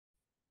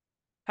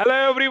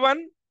Hello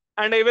everyone,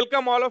 and I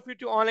welcome all of you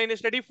to Online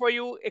Study for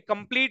You, a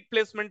complete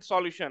placement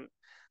solution.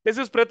 This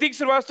is Pratik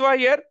Srivastava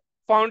here,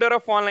 founder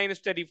of Online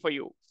Study for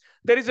You.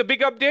 There is a big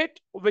update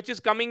which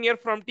is coming here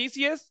from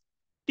TCS.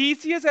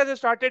 TCS has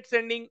started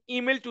sending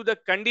email to the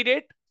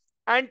candidate,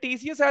 and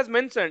TCS has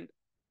mentioned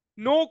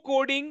no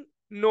coding,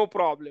 no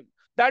problem.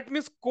 That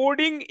means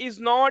coding is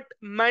not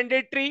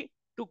mandatory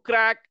to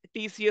crack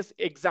TCS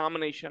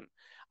examination.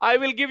 I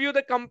will give you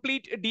the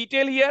complete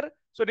detail here.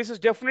 So this is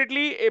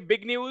definitely a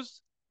big news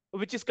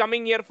which is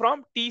coming here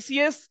from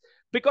TCS,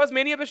 because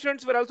many of the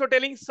students were also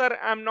telling, sir,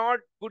 I'm not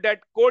good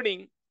at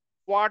coding.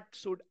 What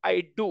should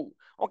I do?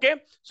 Okay,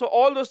 so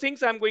all those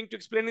things I'm going to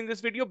explain in this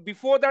video.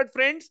 Before that,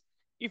 friends,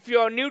 if you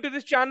are new to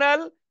this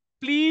channel,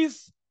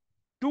 please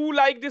do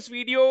like this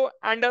video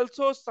and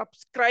also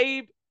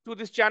subscribe to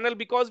this channel,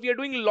 because we are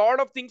doing a lot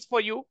of things for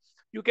you.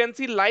 You can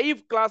see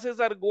live classes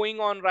are going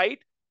on, right?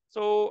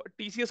 So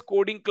TCS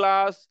coding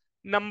class,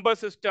 number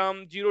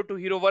system, zero to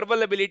hero,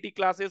 verbal ability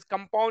classes,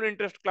 compound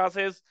interest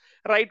classes,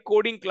 right?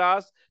 Coding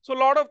class. So a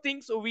lot of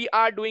things we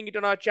are doing it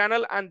on our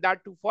channel, and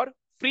that too for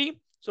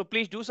free. So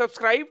please do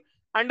subscribe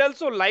and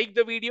also like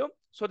the video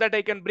so that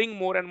I can bring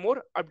more and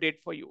more update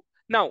for you.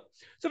 Now,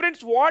 so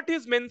friends, what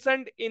is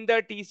mentioned in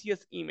the TCS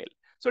email?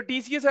 So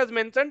TCS has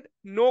mentioned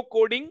no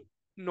coding,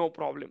 no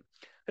problem.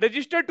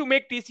 Register to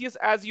make TCS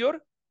as your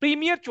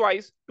premier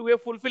choice to a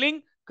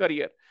fulfilling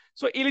career.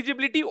 So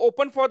eligibility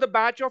open for the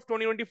batch of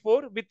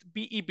 2024 with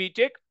BE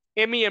BTech,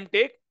 ME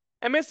MTech,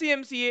 MSc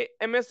MCA,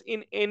 MS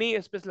in any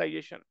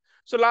specialization.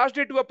 So last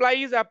day to apply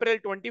is April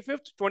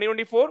 25th,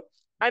 2024,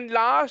 and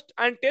last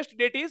and test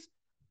date is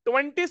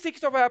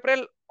 26th of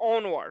April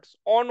onwards.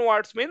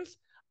 Onwards means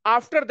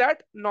after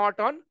that, not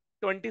on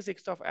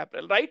 26th of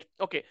April, right?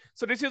 Okay,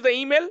 so this is the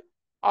email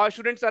our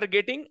students are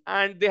getting,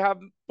 and they have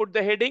put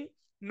the heading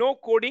no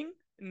coding,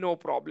 no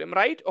problem,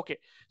 right? Okay,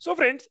 so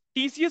friends,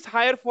 TCS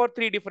hire for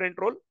three different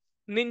role: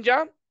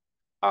 ninja,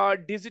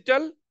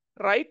 digital,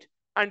 right,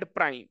 and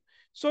prime.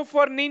 So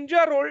for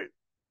ninja role,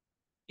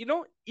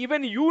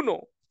 even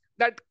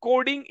that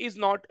coding is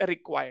not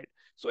required.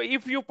 So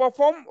if you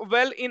perform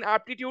well in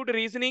aptitude,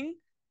 reasoning,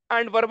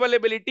 and verbal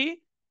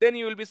ability, then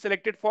you will be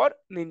selected for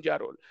ninja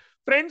role.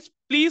 Friends,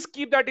 please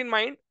keep that in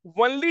mind.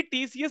 Only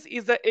TCS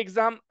is the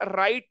exam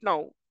right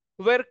now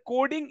where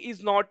coding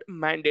is not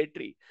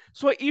mandatory.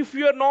 So if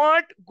you're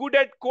not good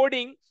at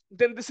coding,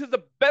 then this is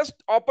the best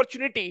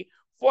opportunity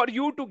for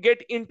you to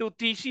get into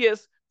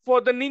TCS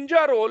for the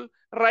ninja role,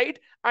 right?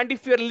 And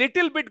if you're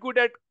little bit good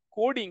at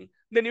coding,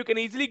 then you can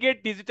easily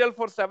get digital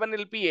for 7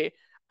 LPA.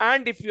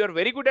 And if you are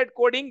very good at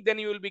coding, then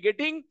you will be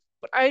getting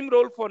prime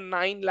role for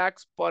 9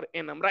 lakhs per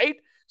annum, right?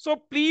 So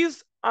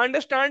please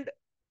understand,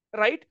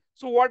 right?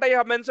 So what I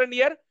have mentioned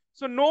here,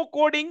 so no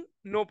coding,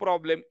 no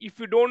problem. If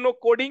you don't know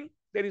coding,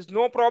 there is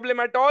no problem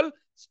at all.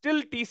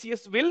 Still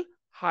TCS will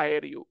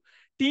hire you.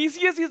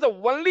 TCS is the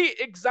only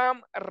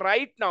exam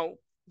right now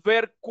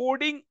where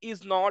coding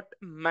is not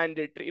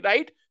mandatory,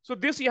 right? So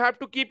this you have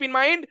to keep in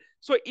mind.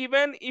 So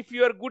even if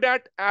you are good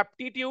at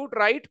aptitude,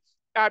 right?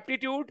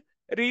 Aptitude,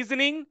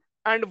 reasoning,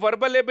 and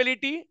verbal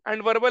ability,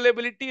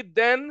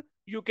 then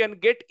you can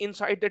get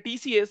inside the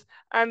TCS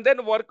and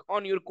then work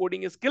on your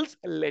coding skills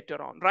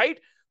later on, right?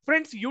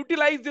 Friends,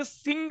 utilize this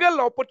single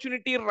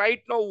opportunity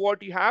right now.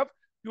 What you have,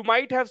 you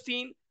might have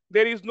seen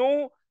there is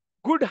no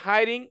good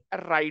hiring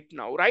right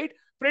now, right?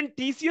 Friend,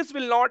 TCS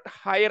will not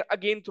hire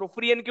again through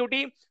free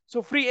NQT.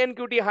 So free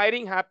NQT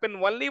hiring happen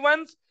only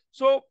once.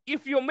 So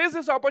if you miss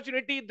this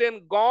opportunity,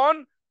 then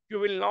gone. You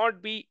will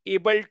not be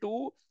able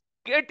to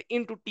get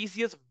into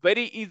TCS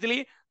very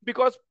easily,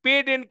 because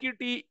paid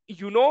NQT,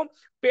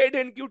 paid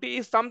NQT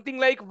is something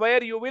like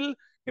where you will,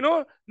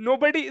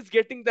 nobody is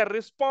getting the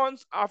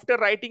response after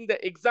writing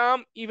the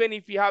exam, even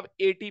if you have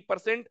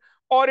 80%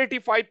 or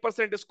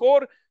 85%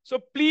 score. So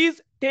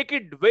please take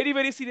it very,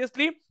 very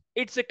seriously.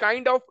 It's a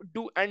kind of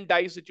do and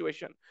die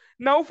situation.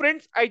 Now,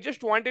 friends, I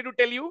just wanted to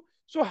tell you,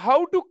 so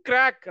how to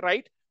crack,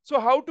 right? So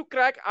how to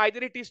crack,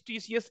 either it is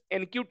TCS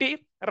NQT,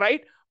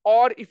 right?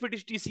 Or if it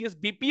is TCS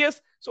BPS.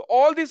 So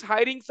all these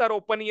hirings are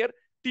open here.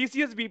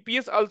 TCS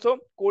BPS also,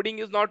 coding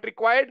is not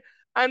required.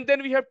 And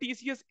then we have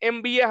TCS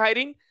MBA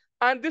hiring,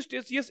 and this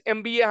TCS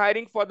MBA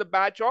hiring for the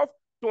batch of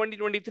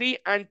 2023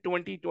 and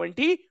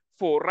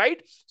 2024, right?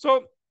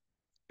 So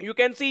you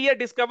can see here,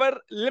 discover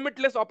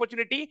limitless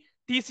opportunity,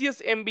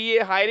 TCS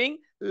MBA hiring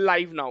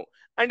live now.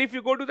 And if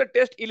you go to the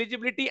test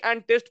eligibility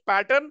and test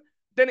pattern,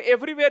 then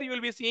everywhere you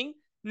will be seeing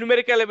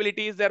numerical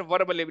abilities there,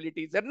 verbal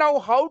abilities there. Now,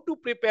 how to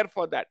prepare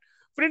for that?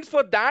 Friends,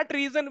 for that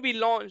reason, we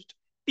launched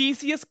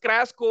TCS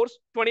Crash Course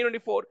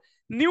 2024,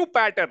 new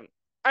pattern.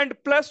 And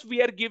plus,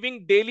 we are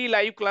giving daily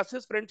live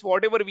classes. Friends,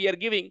 whatever we are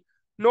giving,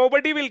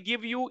 nobody will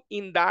give you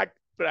in that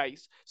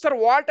price. Sir,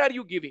 what are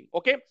you giving?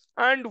 Okay.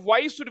 And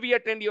why should we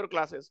attend your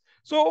classes?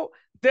 So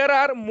there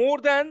are more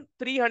than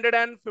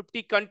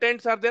 350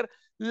 contents are there.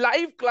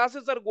 Live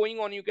classes are going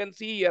on. You can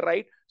see here,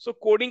 right? So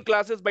coding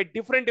classes by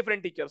different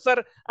teachers.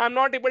 Sir, I'm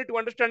not able to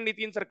understand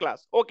Nitin sir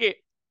class. Okay.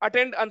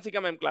 attend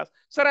Ansika ma'am class.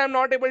 Sir, I am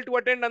not able to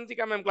attend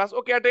Ansika ma'am class.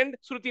 Okay, attend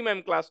Shruti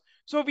ma'am class.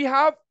 So we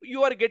have,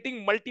 you are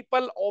getting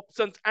multiple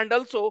options, and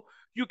also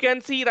you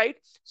can see, right?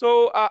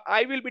 So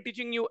I will be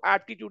teaching you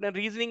aptitude and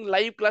reasoning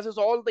live classes,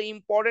 all the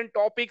important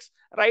topics,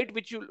 right?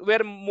 Which you,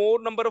 where more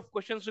number of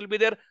questions will be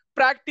there.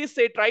 Practice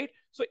it, right?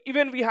 So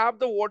even we have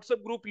the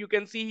WhatsApp group, you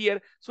can see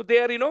here. So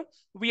there,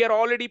 we are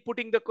already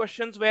putting the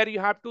questions where you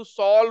have to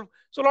solve.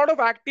 So a lot of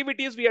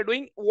activities we are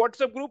doing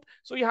WhatsApp group.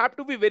 So you have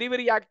to be very,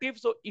 very active.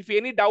 So if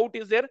any doubt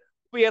is there,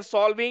 we are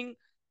solving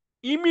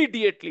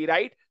immediately,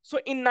 right? So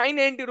in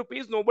 990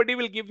 rupees, nobody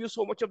will give you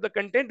so much of the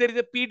content. There is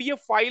a PDF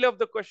file of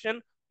the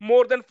question.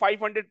 More than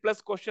 500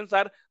 plus questions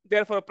are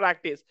there for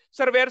practice.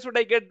 Sir, where should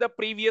I get the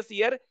previous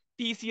year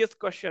TCS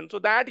question? So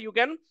that you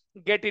can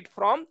get it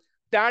from,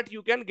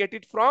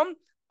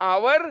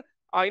 our,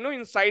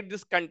 inside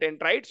this content,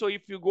 right? So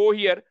if you go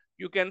here,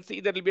 you can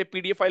see there will be a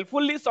PDF file,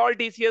 fully solved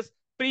TCS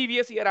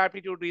previous year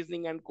aptitude,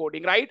 reasoning and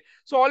coding, right?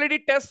 So already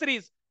test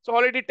series. So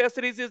already test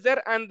series is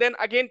there. And then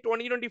again,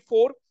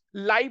 2024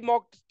 live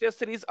mock test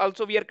series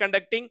also we are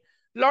conducting.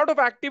 Lot of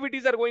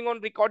activities are going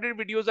on, recorded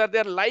videos are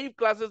there, live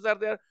classes are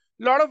there,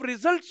 lot of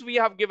results we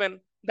have given.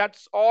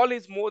 That's all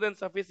is more than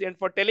sufficient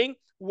for telling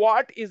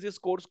what is this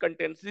course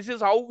contents. This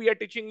is how we are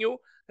teaching you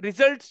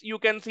results, you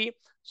can see.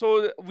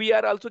 So we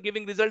are also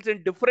giving results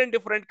in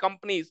different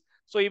companies,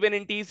 so even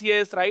in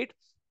TCS, right?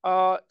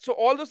 So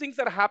all those things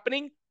are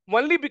happening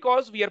only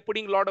because we are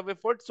putting a lot of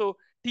effort. So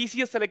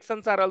TCS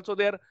selections are also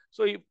there.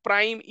 So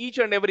Prime, each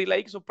and every,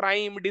 like, so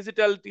Prime,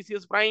 Digital,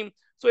 TCS Prime.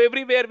 So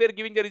everywhere we're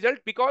giving the result,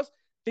 because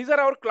these are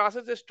our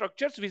classes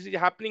structures which is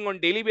happening on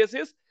daily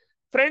basis.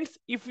 Friends,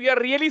 if you are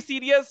really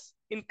serious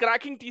in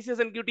cracking TCS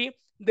and QT,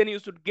 then you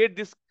should get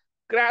this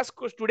crash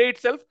course today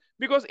itself,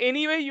 because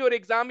anyway your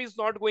exam is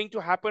not going to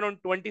happen on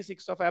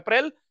 26th of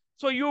April.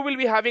 So you will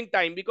be having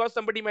time, because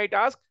somebody might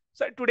ask,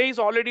 sir, today is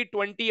already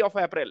 20th of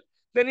April.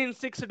 Then in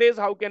 6 days,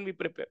 how can we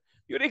prepare?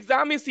 Your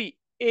exam is, see,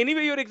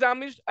 anyway your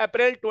exam is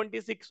April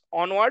 26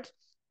 onwards,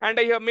 and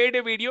I have made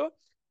a video,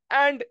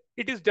 and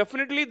it is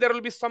definitely there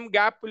will be some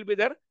gap will be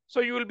there.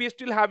 So you will be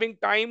still having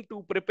time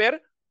to prepare.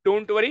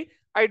 Don't worry.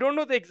 I don't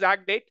know the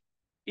exact date.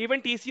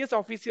 Even TCS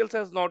officials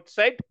has not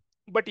said,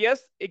 but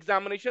yes,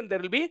 examination there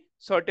will be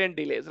certain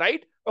delays,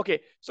 right? Okay.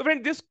 So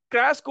when this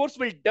crash course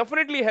will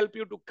definitely help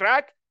you to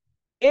crack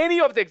any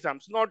of the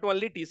exams, not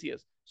only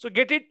TCS. So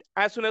get it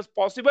as soon as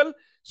possible.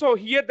 So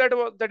here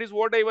that is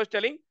what I was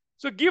telling.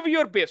 So give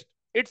your best.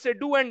 It's a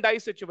do and die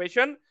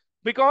situation,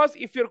 because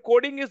if your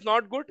coding is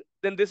not good,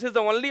 then this is the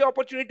only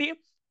opportunity.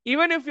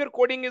 Even if your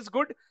coding is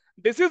good,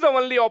 this is the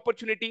only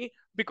opportunity,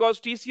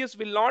 because TCS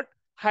will not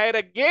hire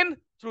again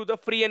through the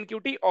free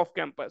NQT off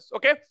campus.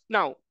 Okay.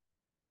 Now,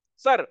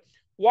 sir,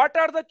 what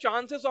are the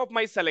chances of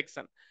my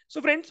selection?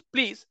 So friends,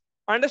 please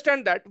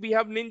understand that we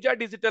have Ninja,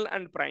 Digital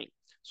and Prime.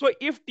 So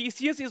if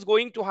TCS is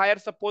going to hire,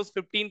 suppose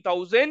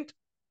 15,000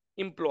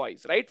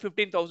 employees, right?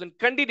 15,000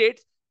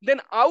 candidates, then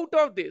out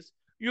of this,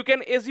 you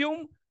can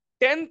assume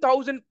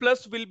 10,000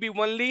 plus will be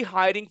only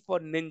hiring for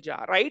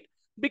Ninja, right?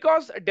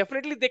 Because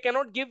definitely they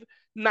cannot give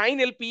 9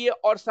 LPA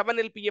or 7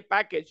 LPA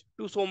package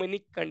to so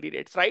many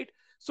candidates, right?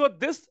 So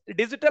this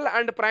Digital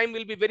and Prime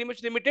will be very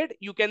much limited.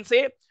 You can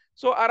say,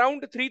 so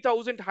around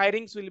 3,000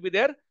 hirings will be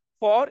there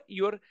for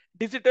your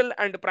Digital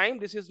and Prime.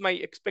 This is my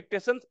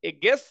expectations, a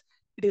guess.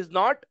 It is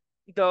not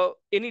the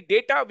any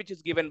data which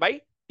is given by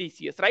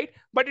TCS, right?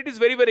 But it is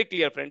very, very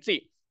clear, friends.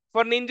 See,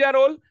 for Ninja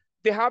role,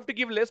 they have to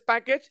give less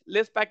package.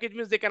 Less package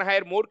means they can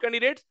hire more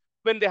candidates.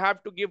 When they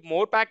have to give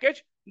more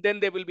package, then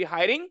they will be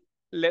hiring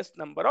less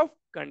number of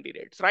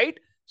candidates, right?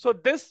 So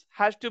this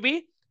has to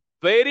be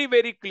very,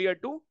 very clear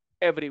to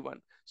everyone.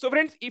 So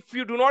friends, if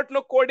you do not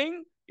know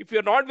coding, if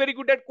you're not very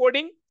good at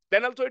coding,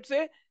 then also it's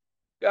a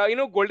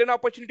golden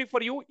opportunity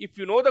for you. If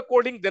you know the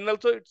coding, then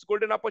also it's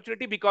golden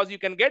opportunity, because you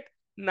can get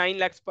 9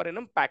 lakhs per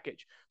annum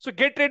package. So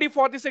get ready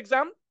for this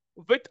exam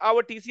with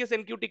our TCS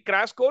NQT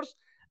crash course,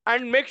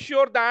 and make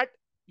sure that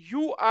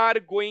you are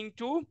going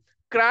to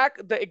crack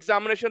the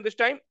examination this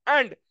time.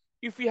 And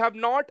if you have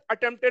not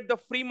attempted the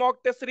free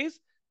mock test series,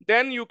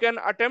 then you can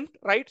attempt,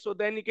 right? So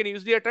then you can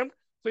easily attempt.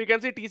 So you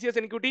can see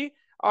TCS NQT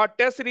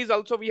test series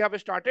also we have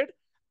started,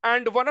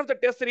 and one of the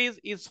test series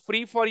is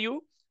free for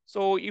you.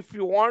 So if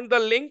you want the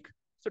link,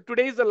 so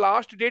today is the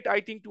last date,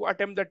 I think, to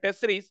attempt the test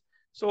series.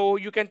 So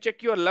you can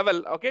check your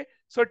level. Okay.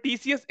 So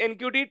TCS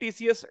NQT,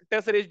 TCS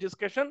test series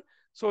discussion.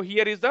 So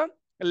here is the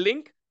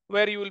link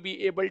where you will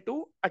be able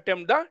to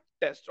attempt the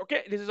test.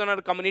 Okay. This is on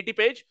our community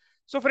page.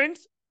 So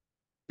friends,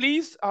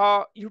 please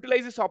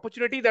utilize this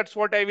opportunity. That's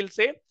what I will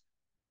say.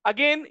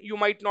 Again, you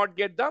might not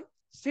get the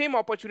same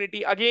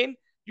opportunity again.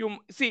 You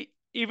see,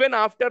 even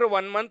after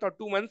 1 month or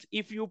 2 months,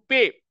 if you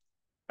pay,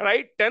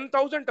 right,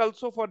 10,000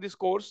 also for this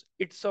course,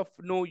 it's of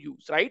no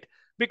use, right?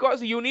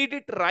 Because you need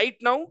it right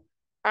now.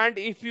 And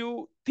if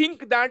you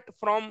think that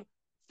from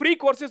free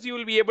courses you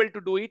will be able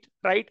to do it,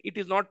 right, it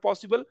is not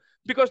possible,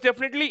 because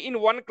definitely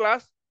in one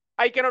class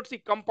I cannot see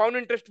compound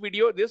interest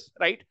video this,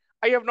 right?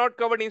 I have not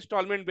covered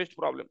installment based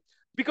problem,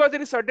 because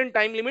there is certain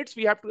time limits.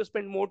 We have to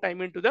spend more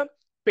time into the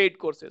paid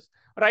courses,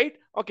 right?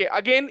 Okay,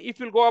 again, if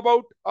you go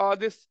about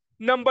this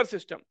number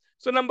system,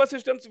 so number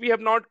systems, we have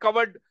not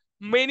covered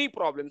many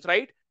problems,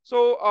 right?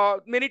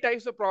 So many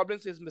types of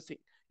problems is missing.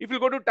 If you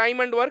go to time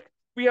and work,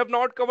 we have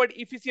not covered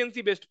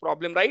efficiency based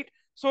problem, right?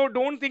 So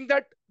don't think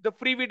that the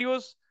free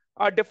videos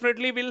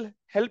definitely will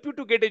help you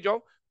to get a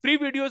job. Free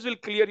videos will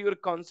clear your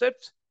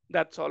concepts.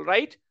 That's all,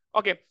 right?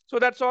 Okay, so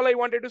that's all I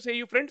wanted to say,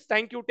 you friends.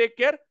 Thank you, take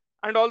care,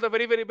 and all the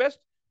very, very best.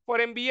 For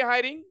MBA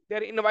hiring,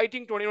 they're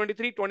inviting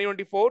 2023,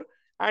 2024,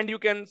 and you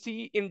can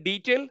see in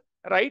detail,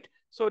 right?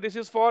 So this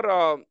is for,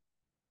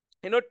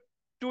 you know,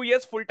 2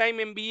 years full-time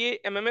MBA,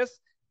 MMS,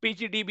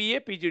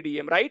 PGDBA,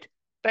 PGDM, right?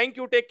 Thank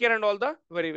you, take care, and all the very